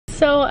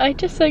So I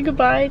just said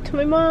goodbye to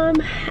my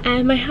mom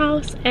and my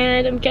house,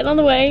 and I'm getting on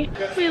the way.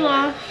 We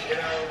lost.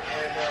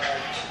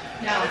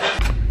 No.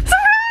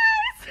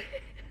 Surprise!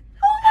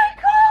 Oh my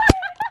god!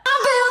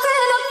 I'm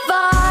building a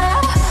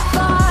fire,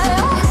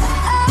 fire.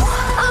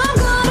 I'm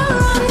gonna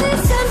run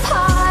this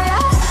empire,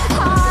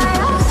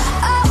 higher.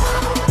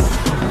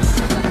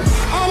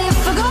 And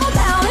if I go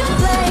down in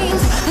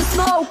flames, the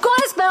smoke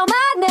gonna spell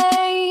my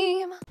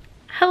name.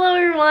 Hello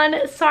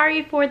everyone,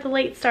 sorry for the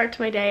late start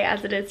to my day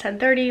as it is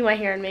 10:30. My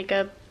hair and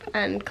makeup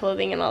and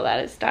clothing and all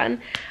that is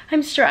done.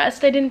 I'm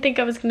stressed. I didn't think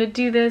I was gonna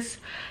do this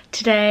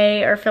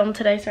today or film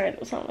today. Sorry, that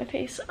was not on my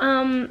face.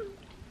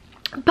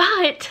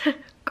 But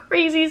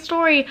crazy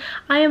story.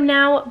 I am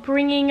now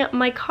bringing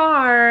my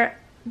car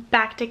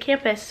back to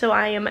campus, so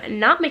I am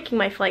not making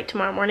my flight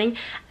tomorrow morning,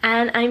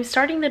 and I'm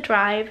starting the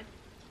drive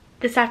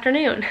this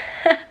afternoon.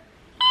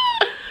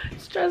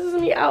 Stresses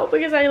me out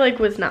because I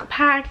was not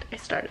packed. I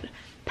started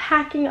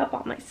packing up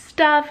all my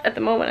stuff. At the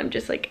moment I'm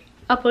just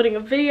uploading a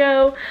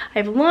video. I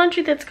have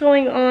laundry that's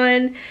going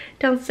on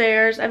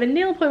downstairs. I have a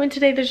nail appointment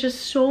today. There's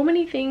just so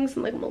many things,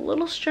 and I'm a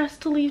little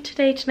stressed to leave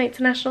today. Tonight's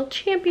a national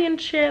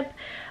championship,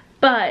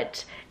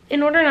 but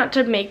in order not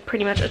to make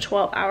pretty much a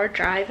 12-hour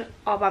drive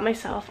all by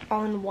myself,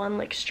 all in one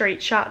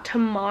straight shot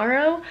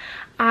tomorrow,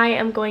 I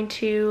am going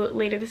to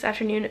later this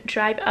afternoon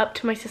drive up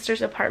to my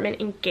sister's apartment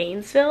in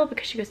Gainesville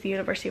because she goes to the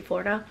University of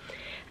Florida,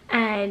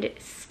 and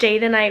stay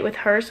the night with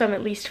her, so I'm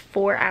at least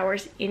 4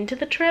 hours into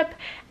the trip,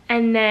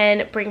 and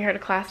then bring her to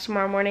class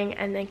tomorrow morning,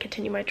 and then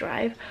continue my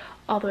drive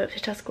all the way up to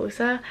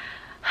Tuscaloosa.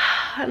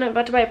 And I'm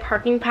about to buy a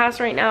parking pass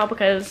right now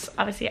because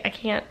obviously I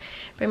can't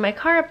bring my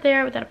car up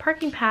there without a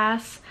parking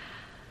pass.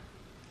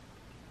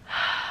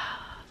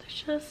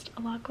 There's just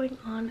a lot going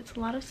on. It's a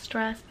lot of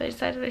stress, but I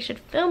decided I should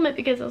film it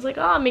because I was like,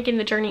 oh, I'm making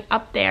the journey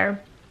up there.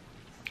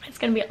 It's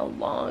gonna be a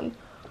long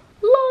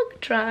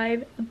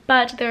drive,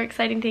 but there are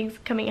exciting things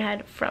coming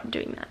ahead from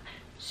doing that.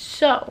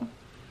 So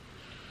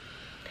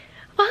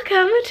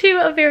welcome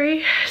to a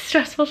very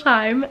stressful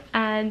time,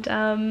 and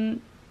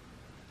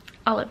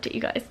I'll update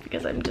you guys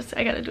because I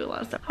gotta do a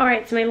lot of stuff. All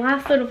right, so my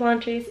last load of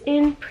laundry is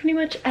in. Pretty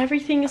much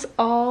everything is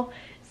all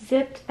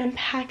zipped and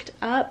packed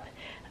up.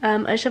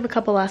 I just have a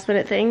couple last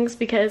minute things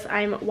because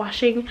I'm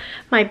washing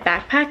my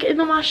backpack in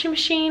the washing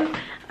machine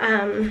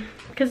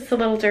because it's a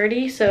little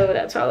dirty, so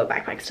that's why all the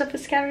backpack stuff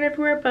is scattered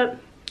everywhere, but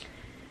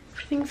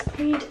everything's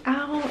cleaned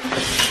out.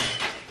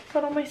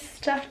 Got all my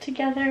stuff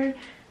together.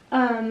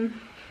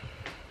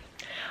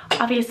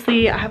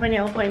 Obviously I have my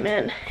nail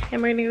appointment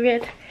and we're gonna go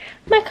get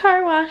my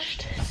car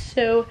washed,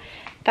 so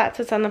that's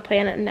what's on the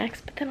plan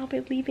next, but then I'll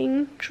be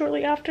leaving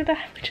shortly after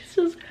that, which is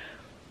just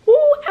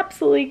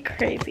absolutely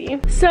crazy.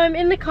 So I'm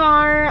in the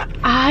car.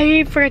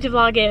 I forgot to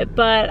vlog it,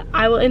 but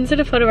I will insert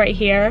a photo right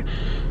here.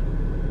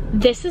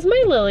 This is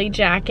my Lily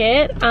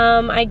jacket.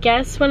 I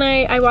guess when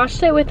I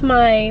washed it with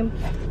my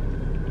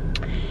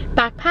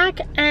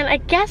backpack, and I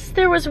guess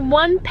there was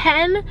one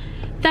pen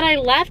that I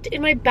left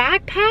in my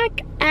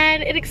backpack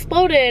and it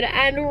exploded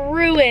and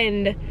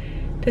ruined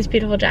this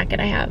beautiful jacket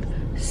I have.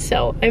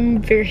 So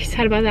I'm very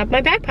sad about that.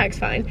 My backpack's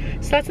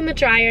fine. So that's in the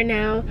dryer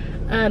now.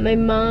 My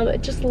mom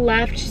just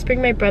left. She's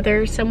bringing my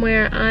brother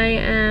somewhere. I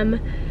am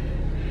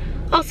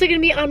also gonna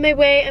be on my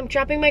way. I'm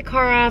dropping my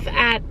car off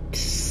at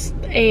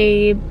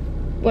a,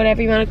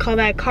 whatever you wanna call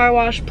that, car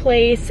wash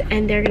place,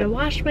 and they're gonna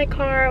wash my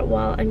car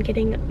while I'm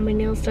getting my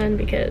nails done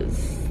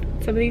because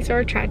some of these are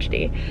a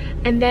tragedy.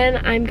 And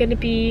then I'm gonna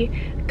be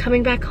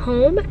coming back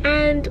home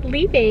and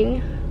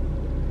leaving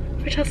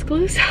for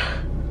Tuscaloosa.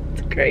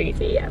 It's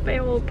crazy. I have my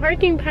whole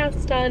parking pass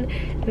done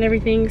and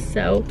everything,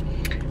 so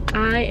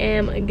I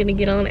am gonna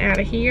get on out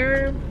of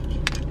here.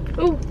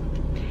 Oh,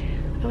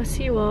 I will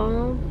see you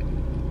all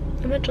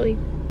eventually.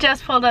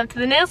 Just pulled up to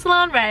the nail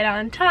salon right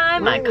on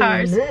time. My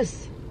car's...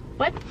 This?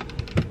 What?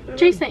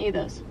 Jay sent you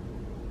those.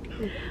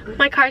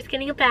 My car's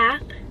getting a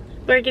bath.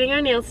 We're getting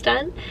our nails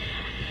done.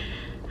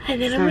 And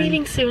then I'm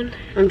leaving soon.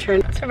 I'm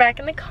trying. So we're back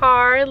in the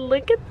car.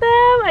 Look at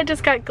them. I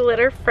just got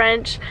glitter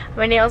French.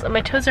 My nails and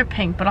my toes are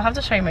pink, but I'll have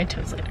to show you my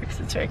toes later because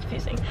it's very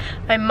confusing.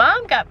 My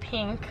mom got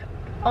pink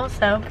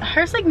also.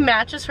 Hers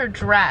matches her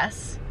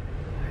dress.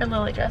 Her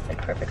Lily dress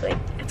perfectly.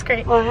 It's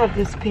great. Well, I have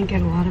this pink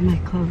in a lot of my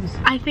clothes.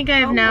 I think I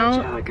have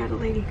now. I got a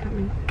lady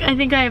coming. I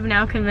think I have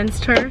now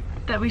convinced her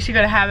that we should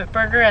go to Habit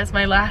Burger as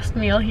my last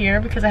meal here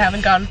because I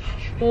haven't gone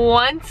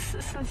once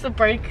since the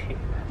break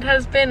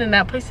has been, and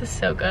that place is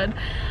so good.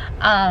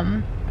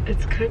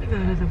 It's kind of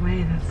out of the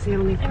way. That's the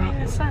only problem. I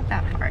mean, it's not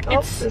that far.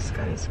 Oh, this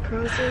guy's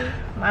crossing.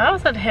 I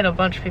almost had to hit a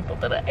bunch of people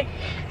today.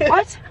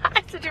 What?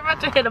 I said you're about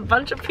to hit a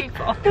bunch of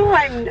people. No,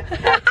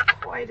 that's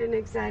quite an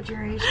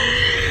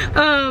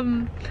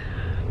exaggeration.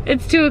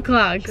 It's 2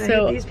 o'clock,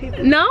 so hit these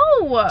people? No,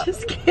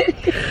 Just kidding.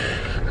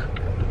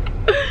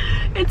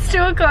 It's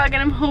 2 o'clock and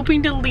I'm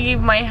hoping to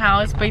leave my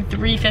house by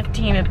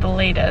 3:15 at the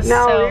latest.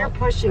 No, so you're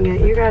pushing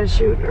it. You gotta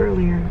shoot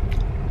earlier.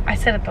 I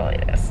said at the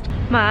latest.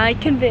 My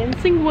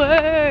convincing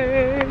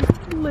words.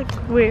 Look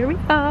where we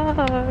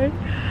are.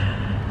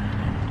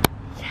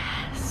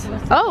 Yes.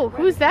 Oh,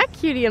 who's that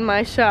cutie in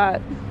my shot?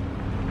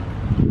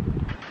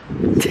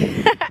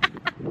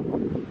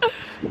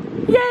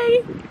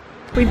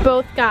 We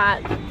both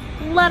got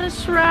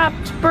lettuce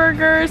wrapped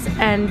burgers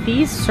and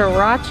these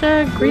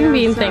sriracha green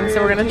bean things,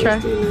 so we're gonna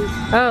try.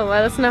 Oh,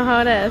 let us know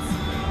how it is.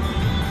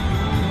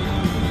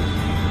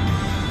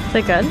 Is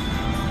it good?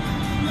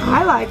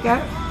 I like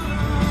it.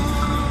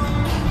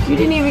 You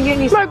didn't even get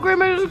any. My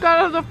grandma just got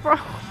out of the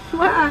front.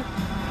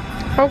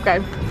 Okay.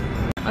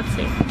 Let's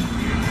see.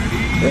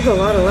 There's a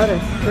lot of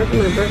lettuce. Where's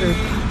my burgers?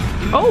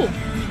 Oh!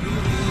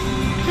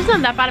 There's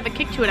not that bad of a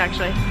kick to it,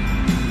 actually.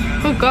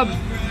 Oh, good.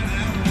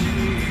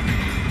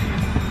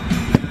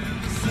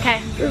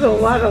 Okay. There's a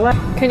lot of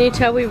lettuce. Can you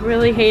tell we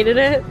really hated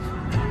it?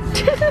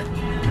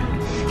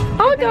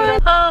 Oh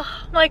god. Oh,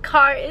 my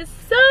car is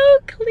so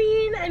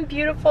clean and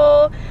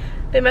beautiful.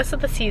 They messed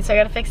with the seats, so I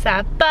gotta fix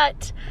that.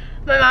 But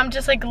my mom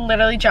just like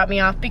literally dropped me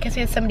off because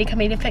we had somebody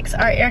coming to fix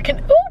our air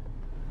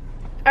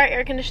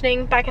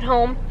conditioning back at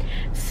home.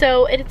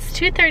 So it's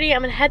 2:30.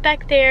 I'm gonna head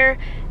back there,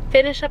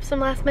 finish up some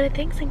last minute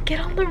things, and get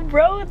on the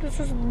road. This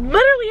is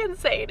literally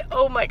insane.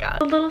 Oh my god.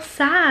 A little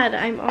sad.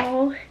 I'm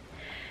all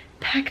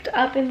packed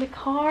up in the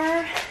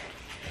car.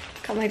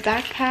 Got my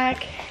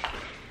backpack,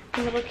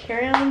 a little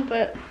carry-on,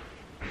 but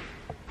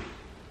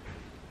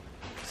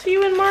see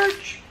you in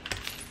March.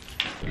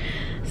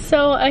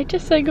 So I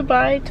just said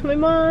goodbye to my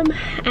mom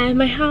and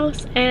my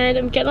house, and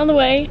I'm getting on the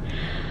way.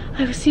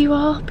 I will see you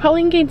all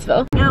probably in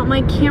Gainesville. Out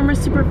my camera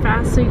super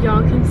fast so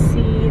y'all can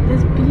see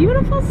this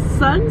beautiful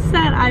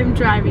sunset I'm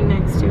driving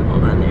next to.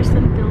 Hold on, there's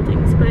some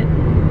buildings, but it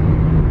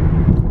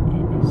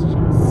is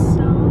just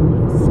so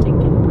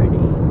stinking pretty.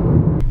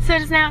 So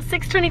it is now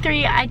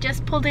 6:23. I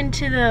just pulled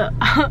into the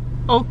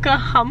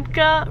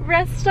Oklahoma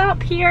rest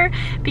stop here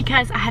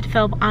because I had to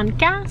fill up on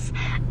gas,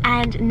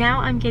 and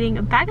now I'm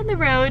getting back on the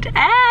road,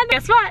 and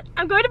guess what?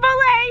 I'm going to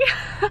Bolay.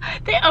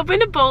 They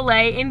opened a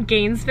Bolay in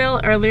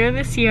Gainesville earlier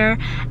this year,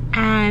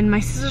 and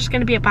my sister's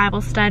gonna be at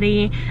Bible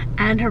study,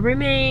 and her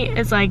roommate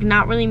is like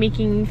not really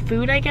making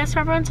food, I guess, for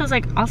everyone, so I was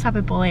like, I'll stop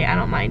at Bolay, I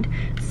don't mind.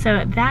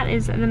 So that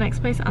is the next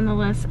place on the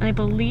list, and I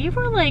believe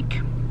we're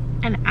like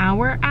an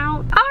hour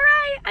out.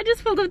 I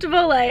just pulled up to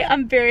Bolay.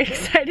 I'm very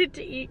excited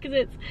to eat because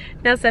it's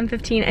now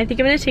 7:15. I think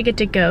I'm gonna take it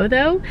to go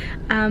though,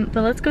 but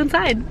let's go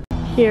inside.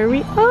 Here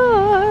we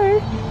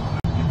are.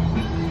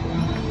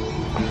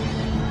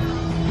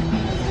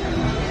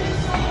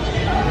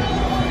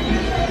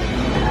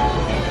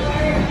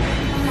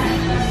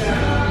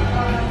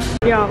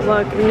 Y'all,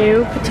 look,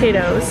 new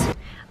potatoes.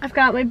 I've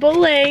got my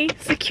Bolay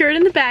secured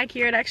in the bag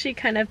here. It actually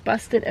kind of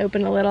busted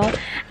open a little,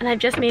 and I've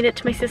just made it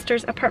to my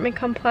sister's apartment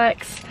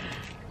complex,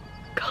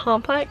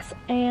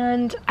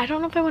 and I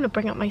don't know if I want to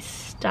bring up my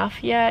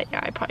stuff yet.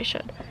 Yeah, I probably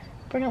should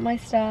bring up my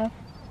stuff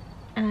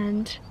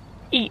and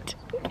eat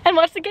and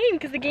watch the game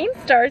because the game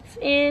starts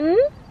in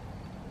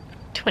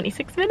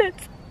 26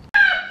 minutes.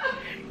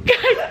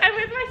 Guys, I'm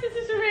with my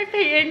sister's roommate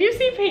Peyton. You've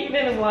seen Peyton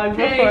in a vlog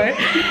before.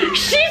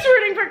 She's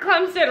rooting for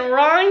Clemson,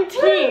 wrong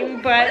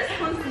team, but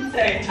What does Clemson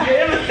say? Do they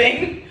have a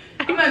thing?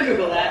 I'm gonna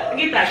Google that. I'll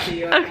get back to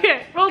you.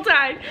 okay, roll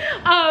tide.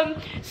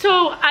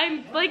 So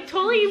I like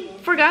totally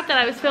forgot that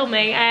I was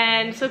filming,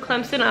 and so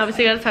Clemson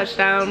obviously got a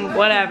touchdown,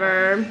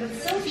 whatever,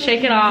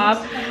 shake it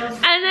off.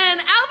 And then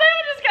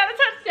Alabama just got a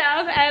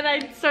touchdown, and I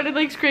started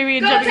like screaming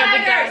and jumping up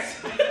the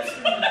grass.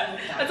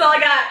 That's all I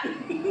got.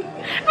 Roll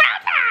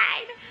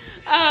tide!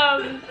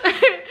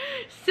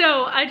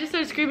 So I just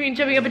started screaming and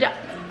jumping up and down.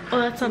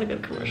 Oh, that's not a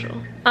good commercial.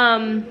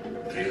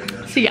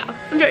 So yeah,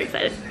 I'm very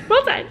excited.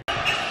 Roll tide.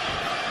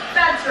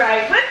 That's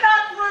right. Put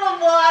that little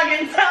vlog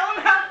and tell them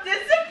how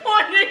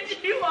disappointed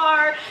you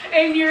are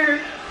in your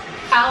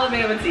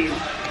Alabama team.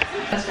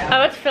 I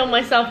want to film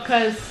myself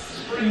because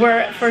we're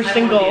at first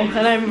and goal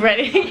and I'm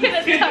ready to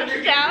get a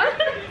touchdown.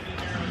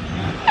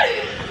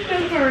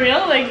 And for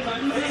real, like,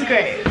 this is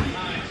great.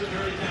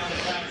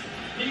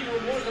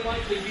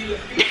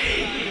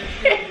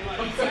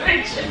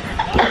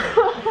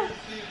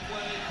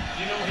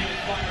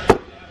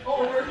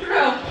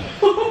 Overthrow.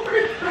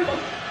 Overthrow.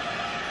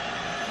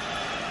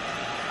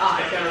 Oh, I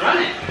gotta run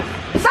it.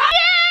 Yeah!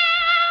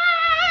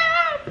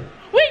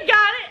 We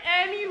got it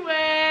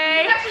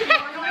anyway.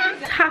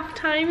 It's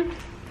halftime.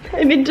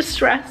 I'm in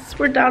distress.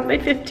 We're down by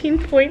 15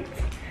 points.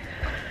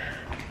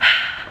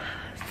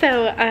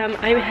 So I'm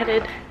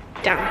headed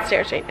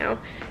downstairs right now.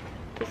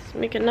 This is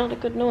making not a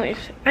good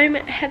noise. I'm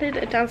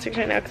headed downstairs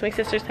right now because my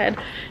sister said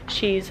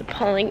she's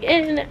pulling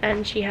in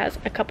and she has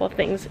a couple of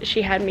things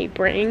she had me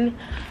bring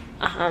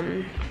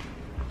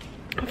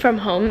from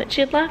home that she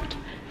had left.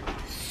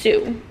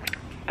 So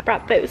I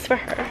brought those for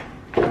her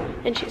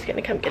and she's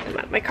gonna come get them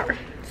out of my car.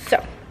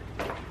 So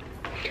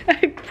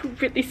I'm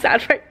really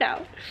sad right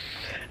now.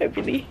 I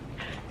really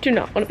do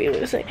not want to be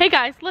losing. Hey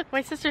guys, look,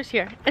 my sister's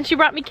here and she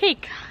brought me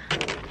cake.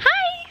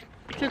 Hi!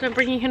 Except I'm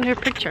bringing in her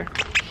picture.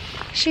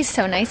 She's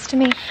so nice to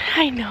me.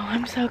 I know,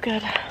 I'm so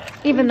good.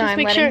 Even though I'm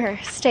letting her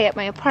stay at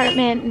my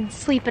apartment and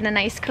sleep in a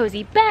nice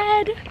cozy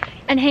bed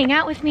and hang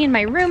out with me and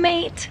my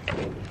roommate.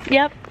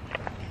 Yep.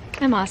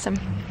 I'm awesome.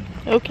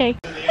 Okay.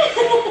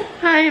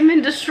 I'm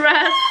in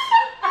distress.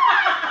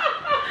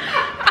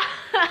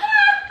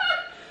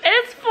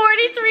 It's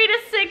 43 to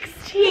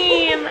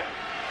 16.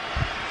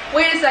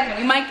 Wait a second,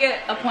 we might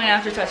get a point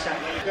after touchdown.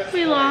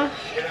 We lost.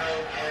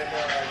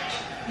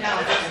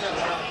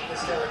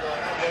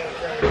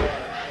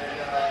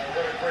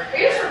 Are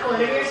you just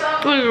recording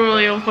yourself? It was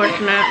really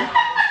unfortunate.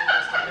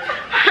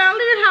 I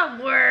don't even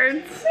have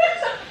words.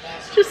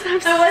 Just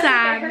have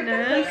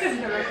sadness.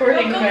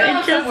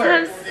 It just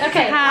has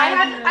Okay,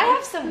 sadness. I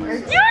have some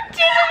words. You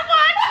didn't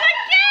watch the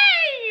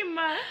game!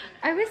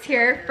 I was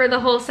here for the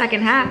whole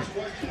second half.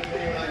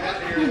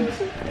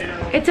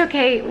 It's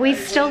okay, we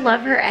still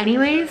love her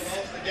anyways.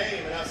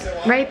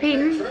 Right,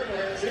 Peyton?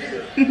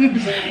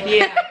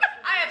 Yeah.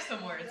 I have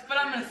some words, but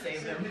I'm gonna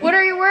save them. What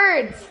are your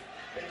words?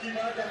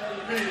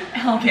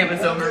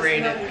 Alabama's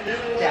overrated.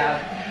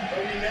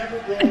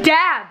 Dab.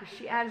 Dab!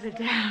 She added a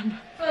dab.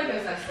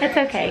 It's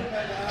okay.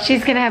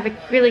 She's gonna have a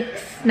really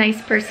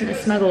nice person to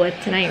smuggle with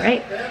tonight,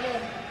 right?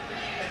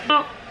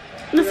 Well,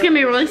 this is gonna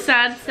be really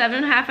sad.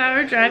 7.5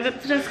 hour drive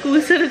up to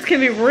Tuscaloosa. It's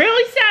gonna be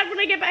really sad when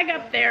I get back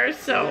up there.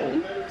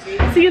 So,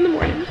 see you in the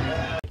morning.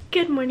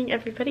 Good morning,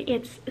 everybody.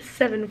 It's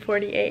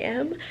 7:40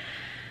 a.m.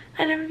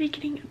 and I'm gonna be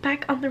getting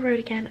back on the road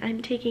again.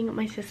 I'm taking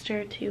my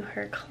sister to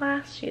her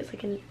class. She has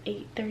like an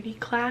 8:30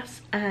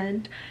 class,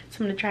 and so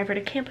I'm gonna drive her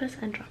to campus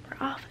and drop her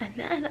off, and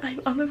then I'm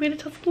on my way to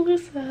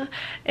Tuscaloosa.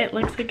 It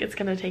looks like it's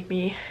gonna take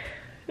me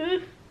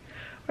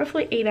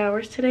roughly 8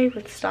 hours today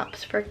with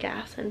stops for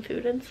gas and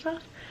food and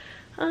stuff,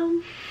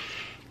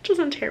 which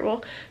isn't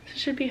terrible. So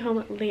should be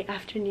home late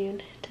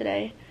afternoon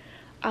today.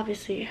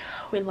 Obviously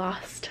we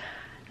lost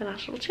the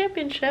national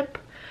championship,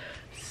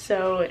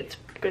 so it's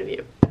gonna be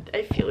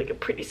I feel like a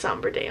pretty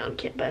somber day on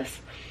campus.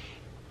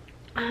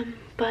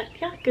 But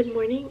yeah, good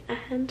morning,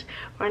 and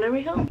we're on our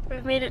way home.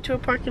 We've made it to a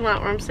parking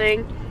lot where I'm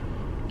saying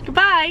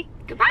goodbye.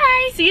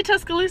 Goodbye. See you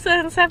Tuscaloosa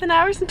in 7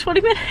 hours and 20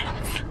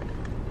 minutes.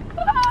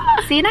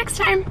 See you next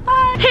time.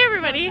 Bye. Hey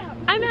everybody,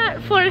 I'm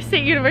at Florida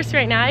State University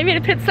right now. I made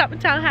a pit stop in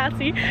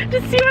Tallahassee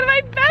to see one of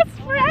my best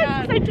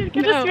friends. I did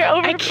get to see her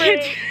over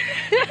break.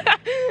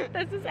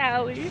 This is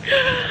Allie.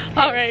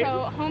 All right.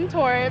 So home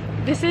tour.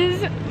 This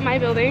is my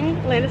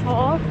building, Landis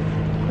Hall.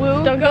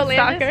 Woo. Don't go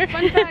stalker. Landis.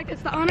 Fun fact,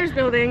 it's the honors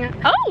building.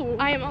 Oh.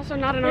 I am also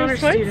not an You're a honors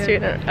sports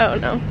student. Oh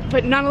no.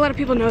 But not a lot of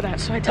people know that,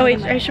 so I tell Oh wait,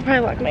 them I that. should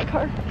probably lock my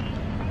car.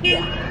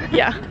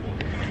 Yeah.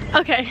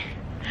 Okay.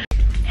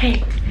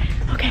 Hey.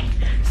 Okay.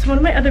 So one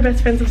of my other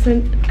best friends lives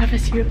in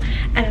FSU,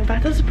 and I'm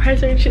about to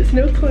surprise her, and she has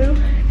no clue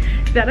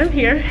that I'm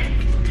here.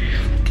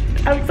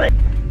 I'm excited.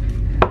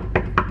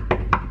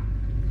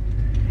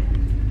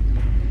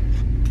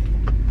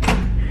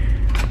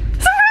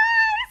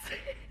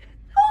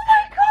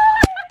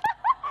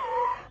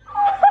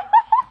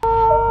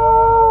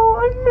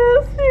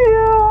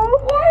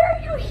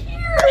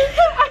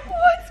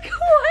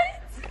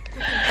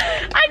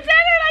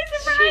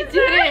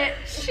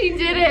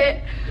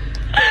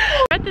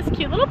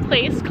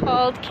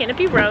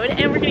 Canopy Road,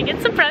 and we're gonna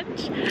get some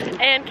brunch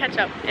and catch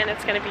up, and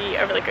it's gonna be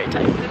a really great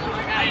time.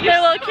 They're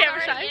a little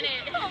camera shy.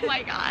 Oh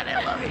my god,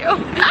 I love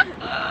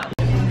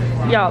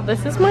you. Y'all,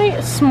 this is my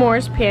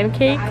s'mores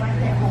pancake.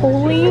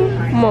 Holy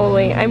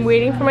moly. I'm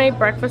waiting for my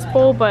breakfast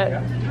bowl, but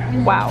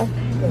wow.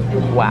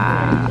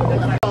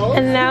 Wow.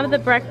 And now the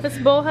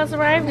breakfast bowl has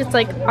arrived. It's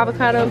like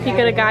avocado,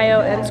 pico de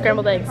gallo, and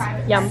scrambled eggs.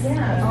 Yum.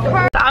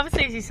 So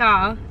obviously, as you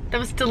saw, that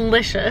was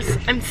delicious.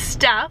 I'm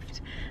stuffed.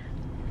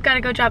 Gotta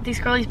go drop these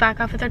girlies back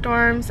off at their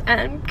dorms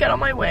and get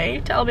on my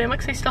way to Alabama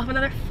because I still have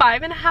another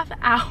 5.5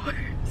 hours.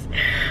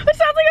 Which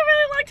sounds like a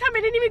really long time. I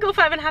didn't even go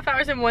 5.5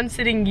 hours in one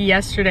sitting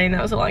yesterday, and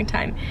that was a long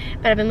time.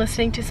 But I've been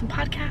listening to some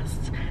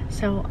podcasts,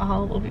 so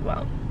all will be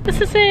well.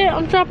 This is it.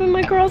 I'm dropping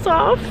my girls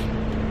off.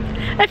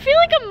 I feel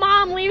like a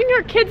mom leaving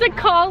her kids at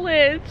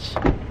college.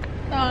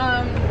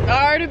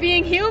 Art of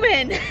being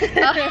human.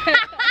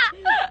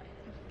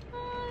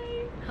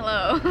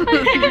 Hello.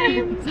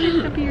 I'm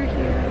so happy you're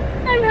here.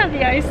 I'm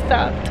happy I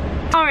stopped.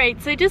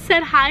 Alright, so I just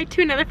said hi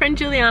to another friend,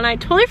 Juliana. I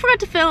totally forgot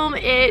to film.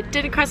 It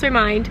didn't cross my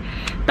mind.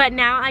 But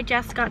now I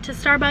just got to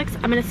Starbucks.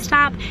 I'm gonna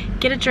stop,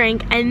 get a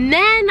drink, and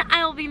then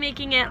I will be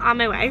making it on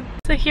my way.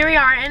 So here we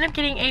are. I ended up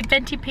getting a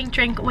venti pink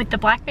drink with the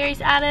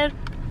blackberries added,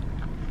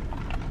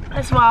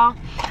 as well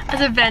as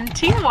a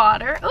venti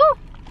water. Ooh!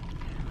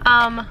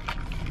 I'm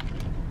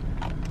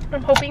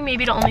hoping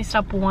maybe to only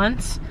stop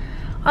once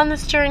on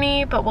this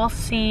journey, but we'll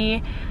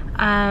see.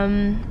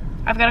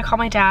 I've got to call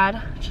my dad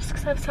just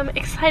because I have some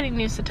exciting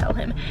news to tell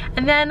him,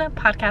 and then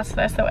podcast the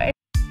rest of the way.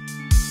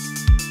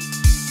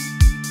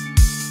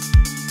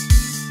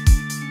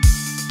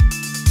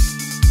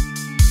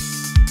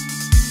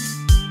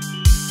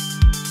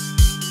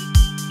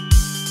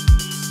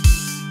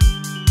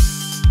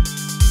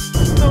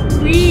 So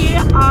we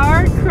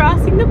are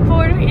crossing the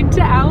border into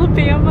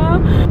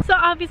Alabama. So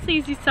obviously,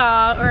 as you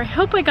saw, or I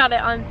hope I got it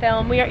on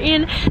film, we are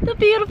in the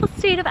beautiful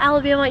state of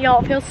Alabama.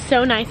 Y'all, it feels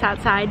so nice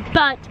outside,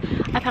 but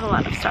I've had a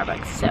lot of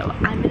Starbucks, so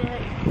I'm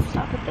gonna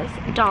stop at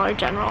this Dollar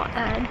General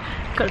and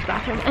go to the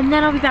bathroom, and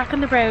then I'll be back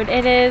on the road.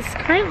 It is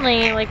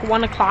currently like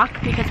 1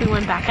 o'clock because we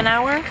went back an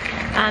hour,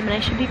 and I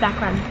should be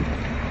back around,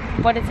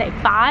 what did it say,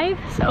 5?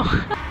 So,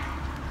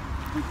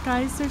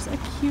 guys, there's a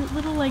cute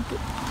little like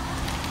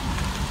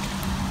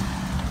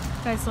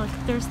Guys, look,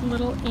 there's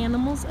little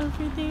animals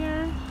over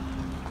there.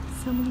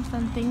 So many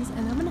fun things,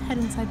 and I'm gonna head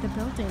inside the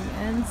building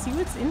and see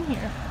what's in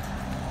here.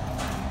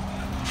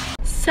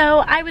 So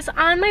I was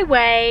on my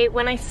way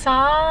when I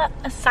saw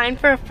a sign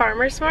for a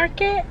farmer's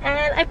market,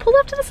 and I pulled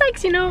up to the side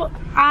because, you know,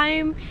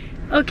 I'm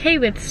okay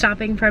with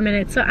stopping for a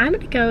minute. So I'm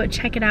gonna go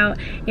check it out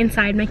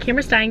inside. My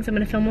camera's dying, so I'm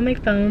gonna film on my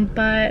phone,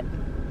 but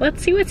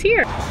let's see what's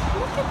here. Look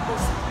at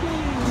this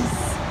place.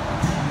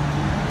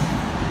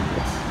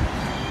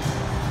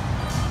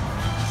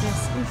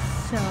 This is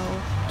so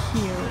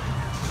cute.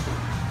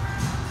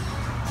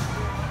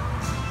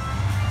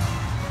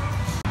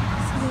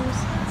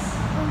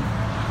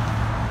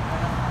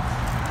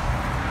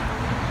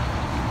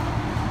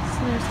 So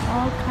there's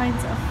all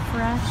kinds of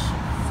fresh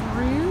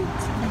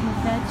fruit and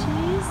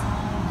veggies.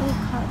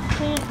 We've got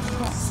plants,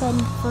 got some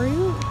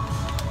fruit.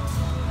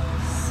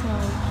 So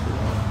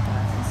cute,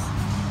 guys.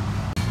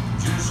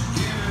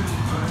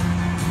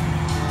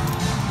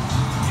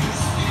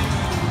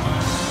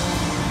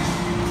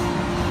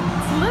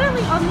 It's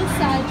literally on the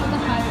side of the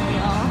highway,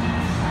 y'all.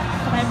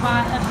 But I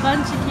bought a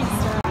bunch of cute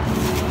stuff.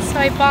 So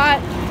I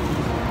bought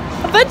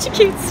a bunch of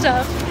cute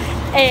stuff,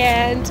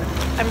 and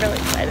I'm really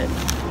excited.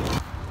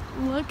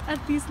 Look at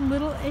these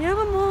little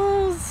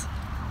animals.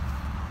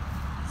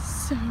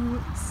 So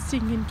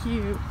stinking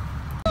cute.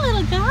 Hi,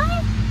 little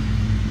guy.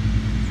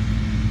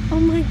 Oh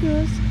my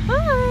gosh.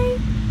 Hi.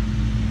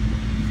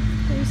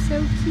 They're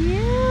so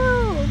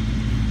cute.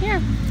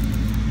 Here.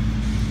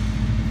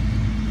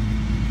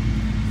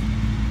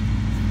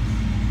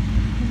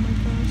 Oh my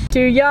gosh.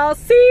 Do y'all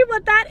see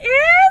what that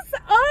is?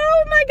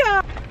 Oh my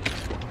god.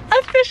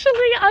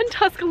 Officially on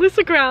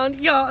Tuscaloosa ground.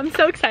 Y'all, I'm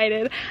so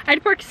excited. I had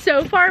to park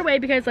so far away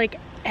because, like,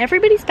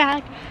 everybody's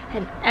back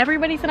and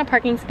everybody's in a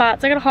parking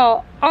spot, so I gotta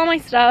haul all my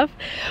stuff,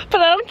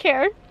 but I don't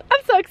care.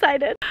 I'm so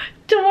excited.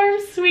 Dorm,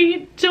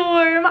 sweet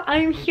dorm.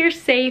 I'm here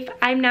safe.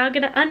 I'm now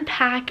gonna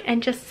unpack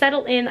and just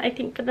settle in, I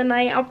think, for the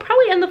night. I'll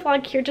probably end the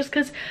vlog here just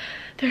because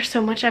there's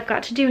so much I've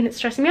got to do and it's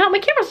stressing me out. My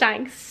camera's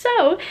dying.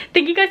 So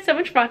thank you guys so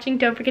much for watching.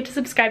 Don't forget to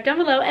subscribe down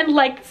below and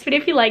like this video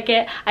if you like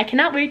it. I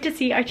cannot wait to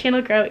see our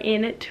channel grow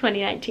in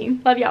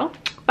 2019. Love y'all.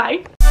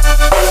 Bye.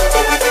 We'll be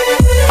right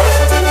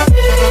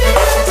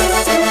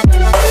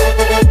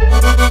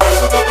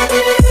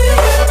back.